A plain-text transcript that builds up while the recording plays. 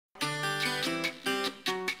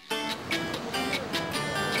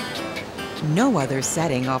No other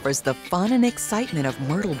setting offers the fun and excitement of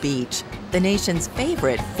Myrtle Beach, the nation's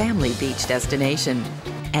favorite family beach destination.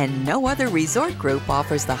 And no other resort group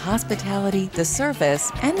offers the hospitality, the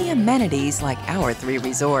service, and the amenities like our 3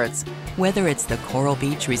 resorts. Whether it's the Coral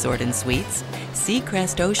Beach Resort and Suites,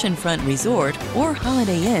 Crest Oceanfront Resort, or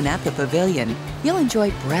Holiday Inn at the Pavilion, you'll enjoy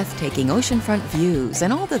breathtaking oceanfront views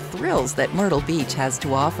and all the thrills that Myrtle Beach has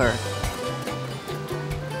to offer.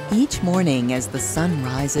 Each morning as the sun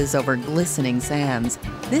rises over glistening sands,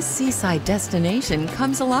 this seaside destination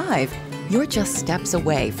comes alive. You're just steps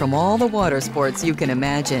away from all the water sports you can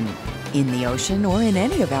imagine, in the ocean or in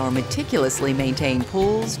any of our meticulously maintained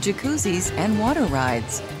pools, jacuzzis, and water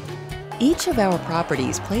rides. Each of our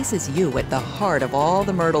properties places you at the heart of all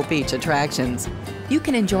the Myrtle Beach attractions. You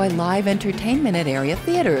can enjoy live entertainment at area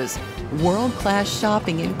theaters, world-class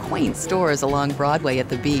shopping in quaint stores along Broadway at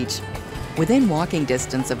the beach. Within walking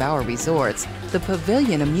distance of our resorts, the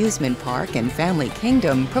Pavilion Amusement Park and Family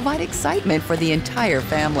Kingdom provide excitement for the entire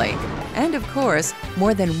family. And of course,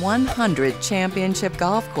 more than 100 championship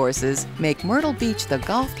golf courses make Myrtle Beach the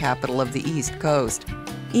golf capital of the East Coast.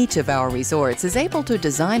 Each of our resorts is able to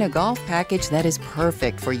design a golf package that is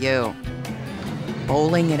perfect for you.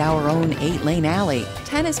 Bowling at our own 8-lane alley,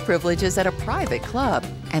 tennis privileges at a private club,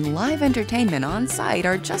 and live entertainment on site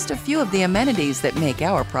are just a few of the amenities that make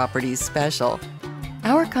our properties special.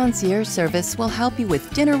 Our concierge service will help you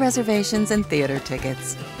with dinner reservations and theater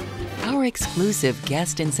tickets. Our exclusive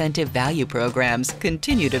guest incentive value programs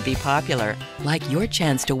continue to be popular, like your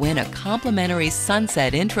chance to win a complimentary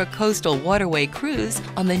Sunset Intra-Coastal Waterway cruise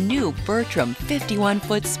on the new Bertram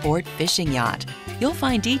 51-foot sport fishing yacht. You'll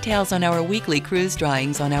find details on our weekly cruise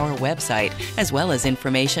drawings on our website, as well as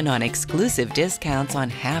information on exclusive discounts on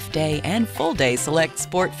half-day and full-day select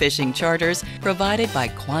sport fishing charters provided by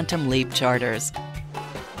Quantum Leap Charters.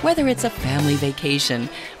 Whether it's a family vacation,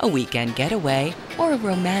 a weekend getaway, or a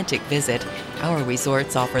romantic visit, our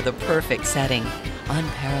resorts offer the perfect setting,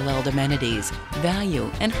 unparalleled amenities, value,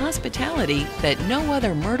 and hospitality that no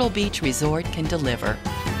other Myrtle Beach resort can deliver.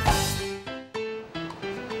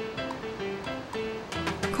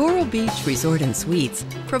 Coral Beach Resort and Suites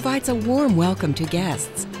provides a warm welcome to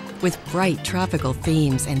guests with bright tropical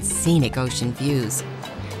themes and scenic ocean views.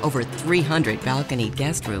 Over 300 balconied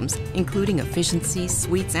guest rooms, including efficiency,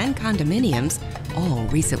 suites, and condominiums, all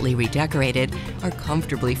recently redecorated, are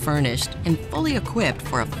comfortably furnished and fully equipped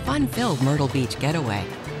for a fun-filled Myrtle Beach getaway.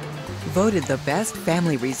 Voted the best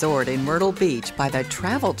family resort in Myrtle Beach by the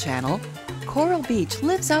Travel Channel, Coral Beach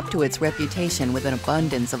lives up to its reputation with an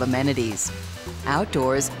abundance of amenities.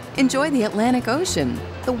 Outdoors, enjoy the Atlantic Ocean,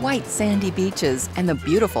 the white sandy beaches, and the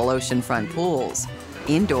beautiful oceanfront pools.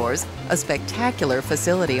 Indoors, a spectacular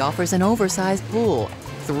facility offers an oversized pool,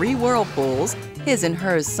 3 whirlpools, his and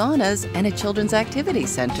hers saunas, and a children's activity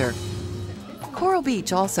center. Coral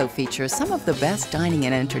Beach also features some of the best dining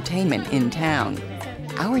and entertainment in town.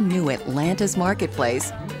 Our new Atlantis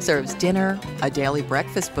Marketplace serves dinner, a daily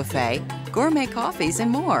breakfast buffet, gourmet coffees, and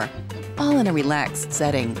more, all in a relaxed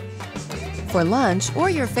setting. For lunch or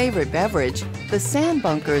your favorite beverage, the Sand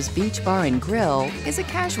Bunkers Beach Bar and Grill is a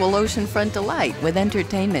casual oceanfront delight with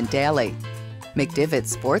entertainment daily.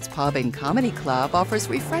 McDivitt's Sports Pub and Comedy Club offers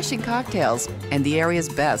refreshing cocktails and the area's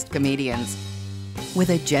best comedians. With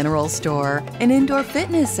a general store, an indoor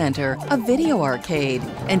fitness center, a video arcade,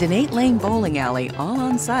 and an 8-lane bowling alley all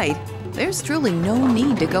on site, there's truly no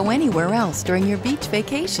need to go anywhere else during your beach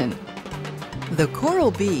vacation. The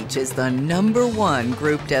Coral Beach is the #1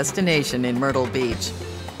 group destination in Myrtle Beach.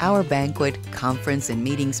 Our banquet, conference, and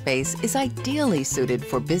meeting space is ideally suited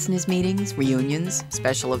for business meetings, reunions,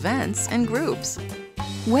 special events, and groups.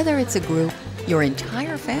 Whether it's a group, your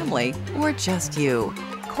entire family, or just you,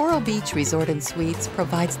 Coral Beach Resort and Suites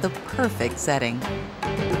provides the perfect setting.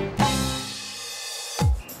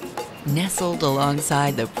 Nestled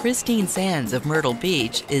alongside the pristine sands of Myrtle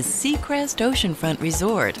Beach is Crest Oceanfront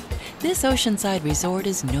Resort. This oceanside resort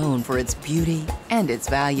is known for its beauty and its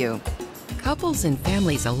value. Couples and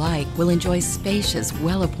families alike will enjoy spacious,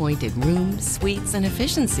 well-appointed rooms, suites, and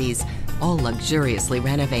efficiencies, all luxuriously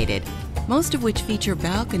renovated, most of which feature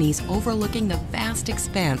balconies overlooking the vast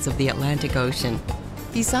expanse of the Atlantic Ocean.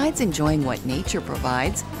 Besides enjoying what nature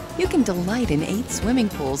provides, you can delight in 8 swimming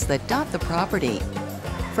pools that dot the property.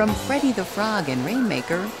 From Freddy the Frog and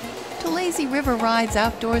Rainmaker to lazy river rides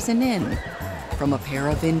outdoors and in. From a pair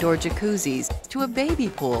of indoor jacuzzis to a baby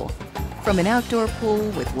pool. From an outdoor pool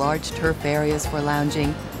with large turf areas for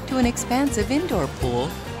lounging to an expansive indoor pool,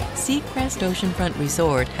 Crest Oceanfront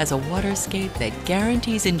Resort has a waterscape that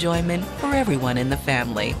guarantees enjoyment for everyone in the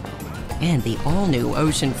family. And the all-new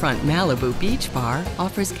Oceanfront Malibu Beach Bar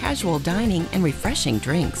offers casual dining and refreshing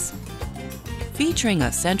drinks. Featuring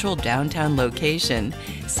a central downtown location,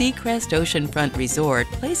 Crest Oceanfront Resort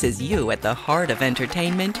places you at the heart of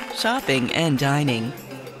entertainment, shopping, and dining.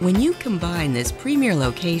 When you combine this premier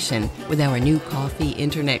location with our new coffee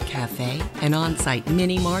internet cafe, an on-site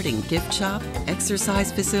mini-mart and gift shop,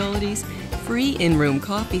 exercise facilities, free in-room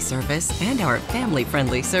coffee service, and our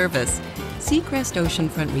family-friendly service, Crest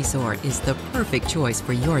Oceanfront Resort is the perfect choice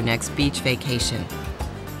for your next beach vacation.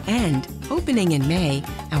 And opening in May,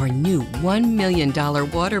 our new $1 million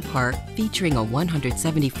water park featuring a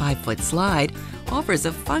 175-foot slide offers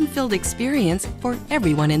a fun-filled experience for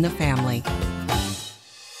everyone in the family.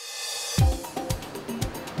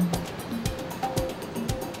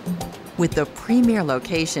 With the premier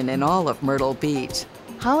location in all of Myrtle Beach,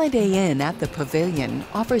 Holiday Inn at the Pavilion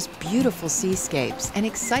offers beautiful seascapes and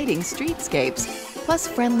exciting streetscapes, plus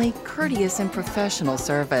friendly, courteous, and professional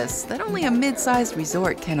service that only a mid-sized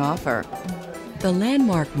resort can offer. The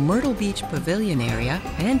landmark Myrtle Beach Pavilion area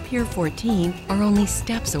and Pier 14 are only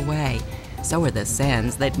steps away. So are the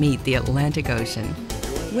sands that meet the Atlantic Ocean.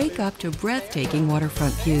 Wake up to breathtaking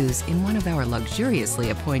waterfront views in one of our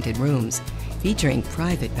luxuriously appointed rooms, featuring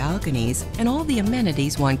private balconies and all the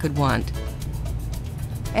amenities one could want.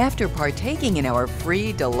 After partaking in our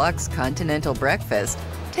free deluxe continental breakfast,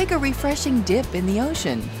 take a refreshing dip in the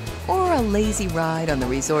ocean or a lazy ride on the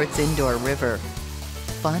resort's indoor river.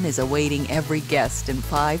 Fun is awaiting every guest in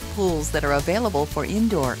 5 pools that are available for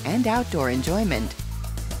indoor and outdoor enjoyment.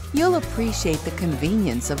 You'll appreciate the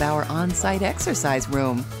convenience of our on-site exercise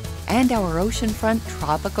room and our oceanfront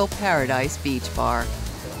tropical paradise beach bar.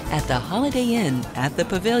 At the Holiday Inn at the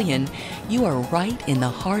Pavilion, you are right in the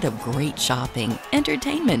heart of great shopping,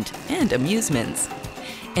 entertainment, and amusements.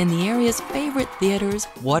 And the area's favorite theaters,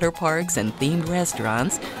 water parks, and themed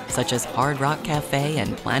restaurants, such as Hard Rock Cafe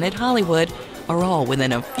and Planet Hollywood, are all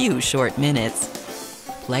within a few short minutes.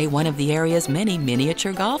 Play one of the area's many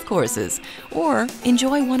miniature golf courses, or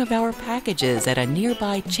enjoy one of our packages at a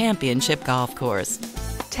nearby championship golf course.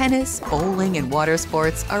 Tennis, bowling, and water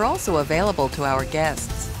sports are also available to our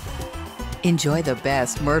guests. Enjoy the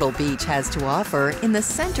best Myrtle Beach has to offer in the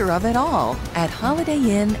center of it all at Holiday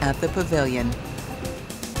Inn at the Pavilion.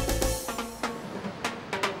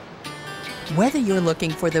 Whether you're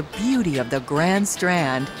looking for the beauty of the Grand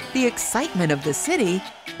Strand, the excitement of the city,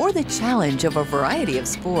 or the challenge of a variety of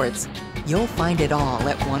sports, you'll find it all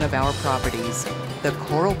at one of our properties. The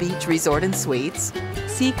Coral Beach Resort and Suites,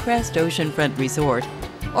 Crest Oceanfront Resort,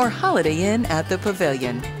 or Holiday Inn at the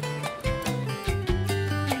Pavilion.